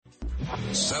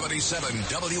77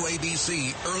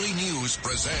 WABC Early News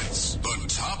presents the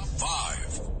Top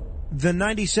 5. The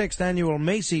 96th annual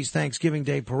Macy's Thanksgiving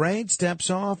Day Parade steps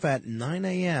off at 9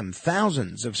 a.m.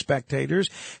 Thousands of spectators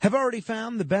have already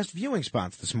found the best viewing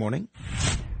spots this morning.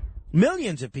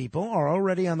 Millions of people are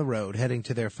already on the road heading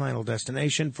to their final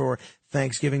destination for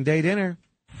Thanksgiving Day dinner.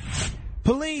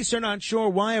 Police are not sure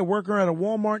why a worker at a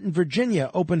Walmart in Virginia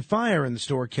opened fire in the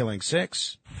store, killing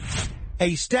 6.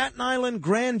 A Staten Island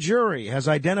grand jury has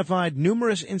identified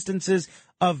numerous instances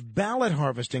of ballot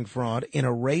harvesting fraud in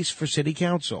a race for city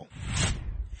council.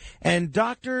 And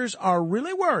doctors are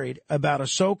really worried about a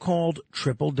so-called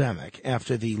triple-demic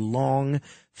after the long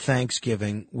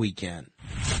Thanksgiving weekend.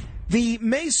 The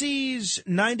Macy's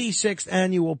 96th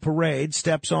annual parade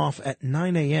steps off at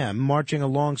 9 a.m., marching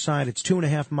alongside its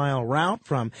 2.5-mile route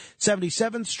from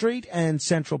 77th Street and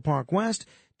Central Park West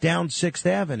down 6th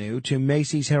Avenue to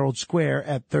Macy's Herald Square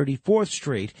at 34th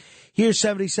Street. Here's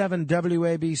 77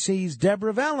 WABC's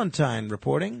Deborah Valentine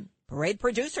reporting. Parade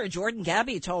producer Jordan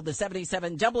Gabby told the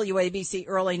 77 WABC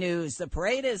Early News the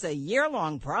parade is a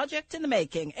year-long project in the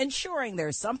making, ensuring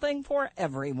there's something for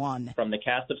everyone. From the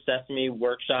Cast of Sesame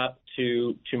workshop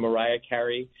to Mariah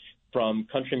Carey, from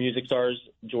country music stars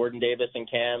Jordan Davis and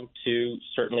Cam to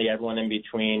certainly everyone in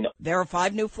between. There are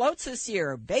 5 new floats this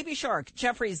year: Baby Shark,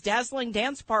 Jeffrey's Dazzling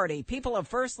Dance Party, People of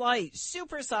First Light,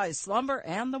 Supersized Slumber,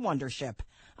 and The Wonder Ship.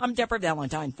 I'm Deborah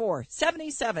Valentine for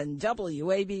 77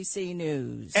 WABC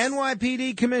News.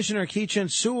 NYPD Commissioner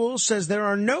Keechant Sewell says there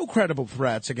are no credible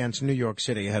threats against New York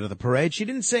City ahead of the parade. She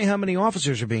didn't say how many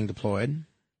officers are being deployed.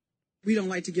 We don't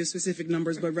like to give specific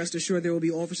numbers, but rest assured there will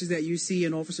be officers that you see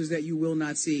and officers that you will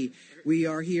not see. We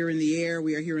are here in the air.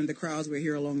 We are here in the crowds. We're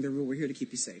here along the route. We're here to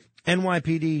keep you safe.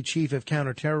 NYPD Chief of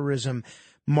Counterterrorism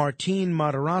Martin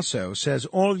Matarasso says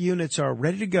all units are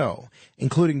ready to go,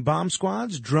 including bomb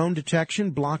squads, drone detection,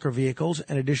 blocker vehicles,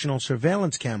 and additional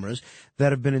surveillance cameras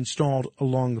that have been installed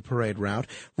along the parade route.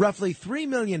 Roughly 3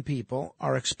 million people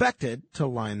are expected to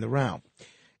line the route.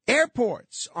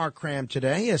 Airports are crammed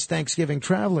today as Thanksgiving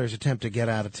travelers attempt to get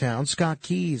out of town. Scott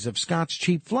Keys of Scott's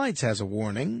Cheap Flights has a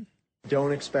warning.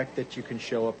 Don't expect that you can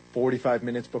show up 45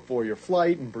 minutes before your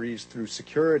flight and breeze through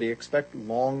security. Expect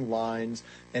long lines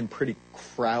and pretty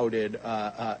crowded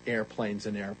airplanes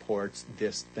and airports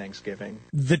this Thanksgiving.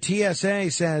 The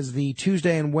TSA says the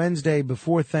Tuesday and Wednesday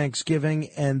before Thanksgiving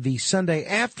and the Sunday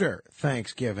after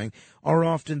Thanksgiving are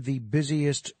often the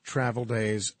busiest travel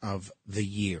days of the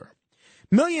year.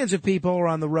 Millions of people are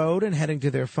on the road and heading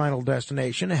to their final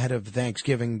destination ahead of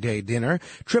Thanksgiving Day dinner.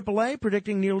 AAA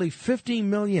predicting nearly 50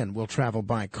 million will travel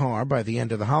by car by the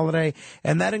end of the holiday,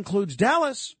 and that includes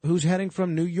Dallas, who's heading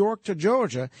from New York to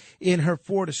Georgia in her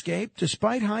Ford Escape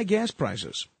despite high gas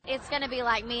prices. It's going to be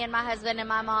like me and my husband and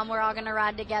my mom. We're all going to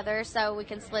ride together so we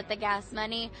can split the gas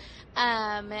money.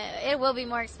 It will be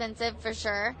more expensive for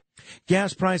sure.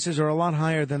 Gas prices are a lot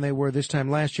higher than they were this time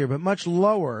last year, but much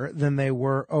lower than they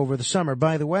were over the summer.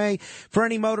 By the way, for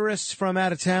any motorists from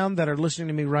out of town that are listening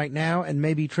to me right now and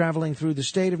maybe traveling through the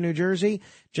state of New Jersey,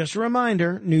 just a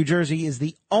reminder, New Jersey is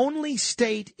the only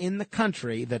state in the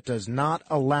country that does not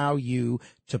allow you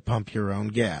to pump your own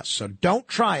gas. So don't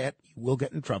try it. You will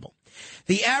get in trouble.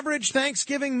 The average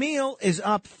Thanksgiving meal is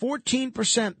up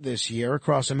 14% this year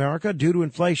across America due to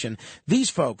inflation. These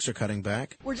folks are cutting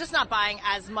back. We're just not buying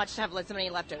as much to have as many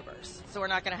leftovers, so we're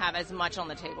not going to have as much on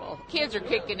the table. Kids are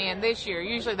kicking in this year.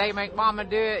 Usually they make mama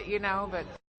do it, but...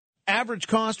 Average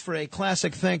cost for a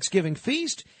classic Thanksgiving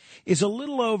feast is a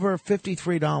little over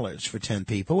 $53 for 10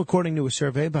 people. According to a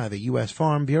survey by the U.S.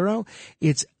 Farm Bureau,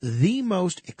 it's the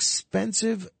most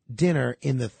expensive dinner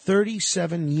in the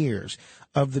 37 years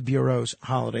of the Bureau's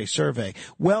holiday survey.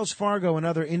 Wells Fargo and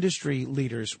other industry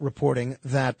leaders reporting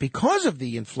that because of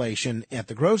the inflation at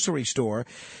the grocery store,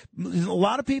 a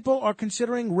lot of people are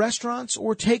considering restaurants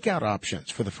or takeout options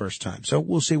for the first time. So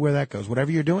we'll see where that goes.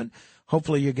 Whatever you're doing,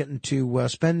 hopefully you're getting to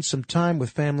spend some time with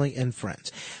family and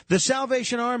friends. The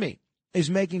Salvation Army is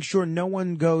making sure no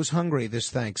one goes hungry this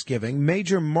Thanksgiving.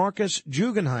 Major Marcus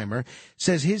Jugenheimer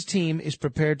says his team is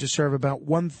prepared to serve about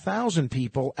 1,000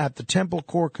 people at the Temple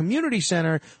Core Community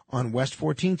Center on West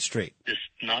 14th Street. This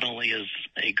not only is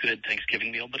a good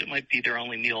Thanksgiving meal, but it might be their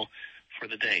only meal for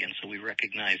the day, and so we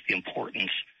recognize the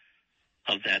importance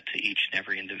of that to each and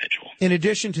every individual. In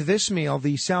addition to this meal,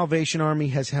 the Salvation Army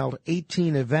has held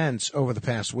 18 events over the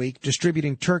past week,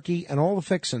 distributing turkey and all the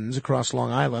fixins across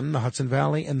Long Island, the Hudson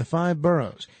Valley, and the 5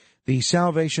 boroughs. The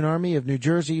Salvation Army of New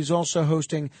Jersey is also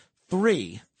hosting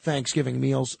 3 Thanksgiving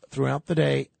meals throughout the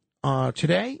day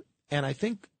today, and I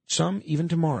think some even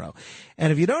tomorrow.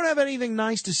 And if you don't have anything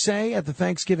nice to say at the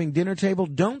Thanksgiving dinner table,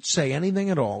 don't say anything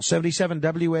at all. 77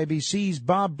 WABC's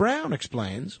Bob Brown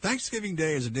explains. Thanksgiving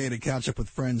Day is a day to catch up with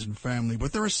friends and family,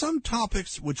 but there are some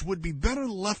topics which would be better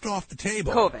left off the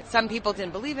table. COVID. Some people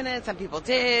didn't believe in it. Some people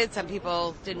did. Some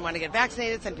people didn't want to get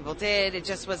vaccinated. Some people did. It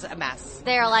just was a mess.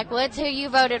 They're like, well, it's who you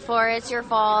voted for. It's your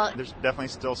fault. There's definitely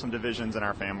still some divisions in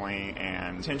our family,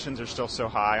 and tensions are still so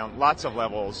high on lots of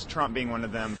levels, Trump being one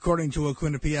of them. According to a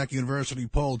Quinnipiac University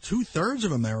poll, 2/3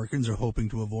 of Americans are hoping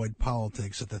to avoid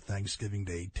politics at the Thanksgiving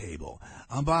Day table.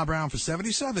 I'm Bob Brown for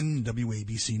 77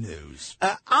 WABC News.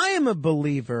 I am a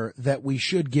believer that we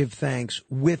should give thanks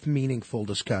with meaningful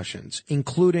discussions,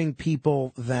 including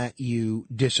people that you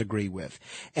disagree with.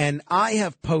 And I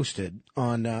have posted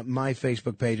on my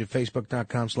Facebook page at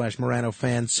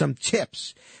facebook.com/MoranoFan some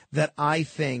tips that I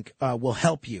think will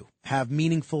help you have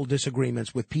meaningful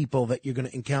disagreements with people that you're going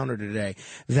to encounter today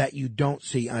that you don't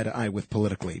see eye to eye with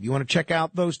politically. If you want to check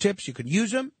out those tips, you can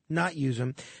use them, not use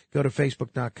them. Go to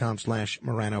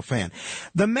facebook.com/MoranoFan.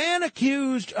 The man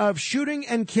accused of shooting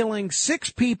and killing 6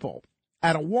 people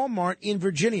at a Walmart in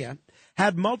Virginia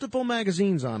had multiple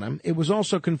magazines on him. It was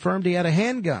also confirmed he had a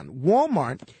handgun.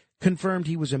 Walmart confirmed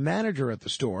he was a manager at the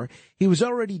store. He was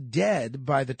already dead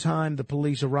by the time the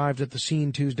police arrived at the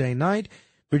scene Tuesday night.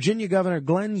 Virginia Governor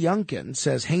Glenn Youngkin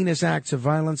says heinous acts of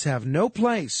violence have no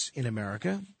place in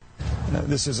America.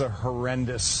 This is a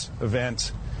horrendous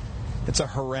event. It's a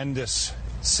horrendous,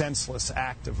 senseless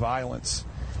act of violence.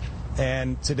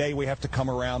 And today we have to come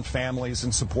around families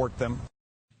and support them.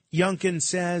 Youngkin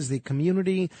says the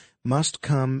community must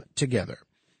come together.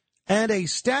 And a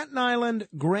Staten Island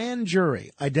grand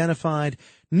jury identified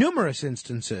numerous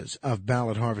instances of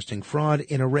ballot harvesting fraud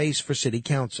in a race for city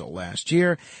council last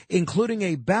year, including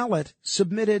a ballot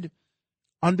submitted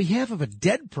on behalf of a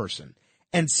dead person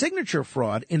and signature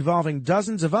fraud involving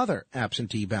dozens of other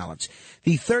absentee ballots.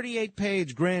 The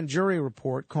 38-page grand jury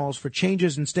report calls for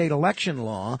changes in state election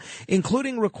law,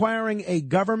 including requiring a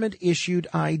government-issued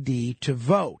ID to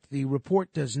vote. The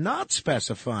report does not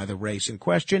specify the race in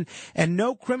question, and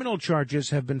no criminal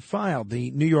charges have been filed.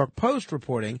 The New York Post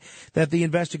reporting that the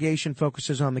investigation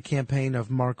focuses on the campaign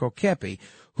of Marco Kepi,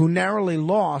 who narrowly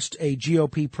lost a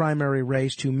GOP primary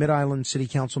race to Mid-Island City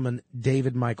Councilman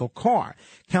David Michael Carr.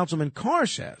 Councilman Carr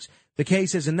says the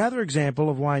case is another example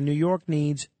of why New York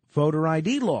needs voter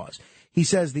ID laws. He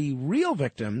says the real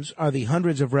victims are the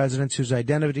hundreds of residents whose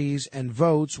identities and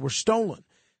votes were stolen.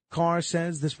 Carr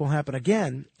says this will happen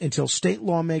again until state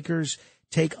lawmakers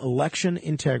take election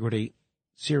integrity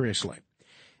seriously.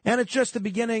 And it's just the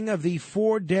beginning of the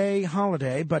 4-day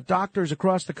holiday, but doctors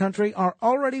across the country are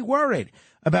already worried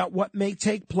about what may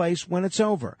take place when it's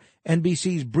over.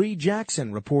 NBC's Bree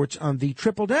Jackson reports on the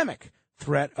triple-demic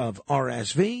threat of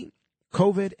RSV,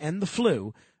 COVID, and the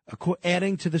flu,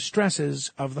 adding to the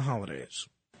stresses of the holidays.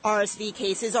 RSV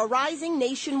cases are rising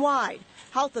nationwide.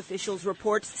 Health officials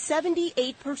report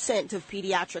 78% of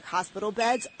pediatric hospital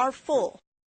beds are full.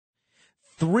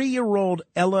 3-year-old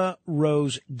Ella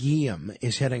Rose Guillaume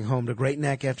is heading home to Great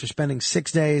Neck after spending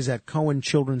 6 days at Cohen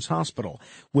Children's Hospital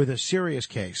with a serious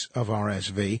case of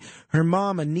RSV. Her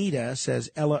mom, Anita, says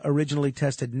Ella originally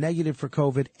tested negative for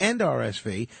COVID and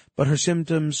RSV, but her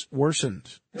symptoms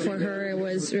worsened. For her, it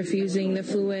was refusing the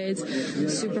fluids,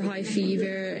 super high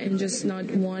fever, and just not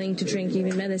wanting to drink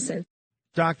even medicine.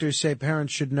 Doctors say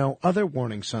parents should know other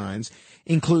warning signs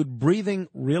include breathing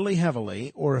really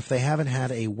heavily or if they haven't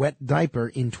had a wet diaper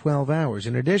in 12 hours.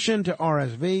 In addition to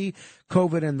RSV,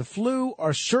 COVID and the flu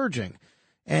are surging,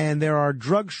 and there are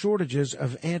drug shortages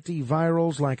of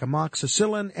antivirals like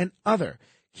amoxicillin and other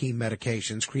key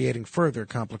medications, creating further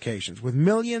complications. With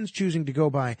millions choosing to go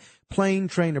by plane,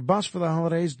 train, or bus for the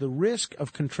holidays, the risk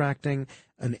of contracting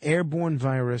an airborne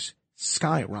virus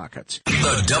skyrockets.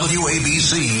 The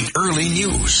WABC Early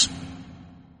News.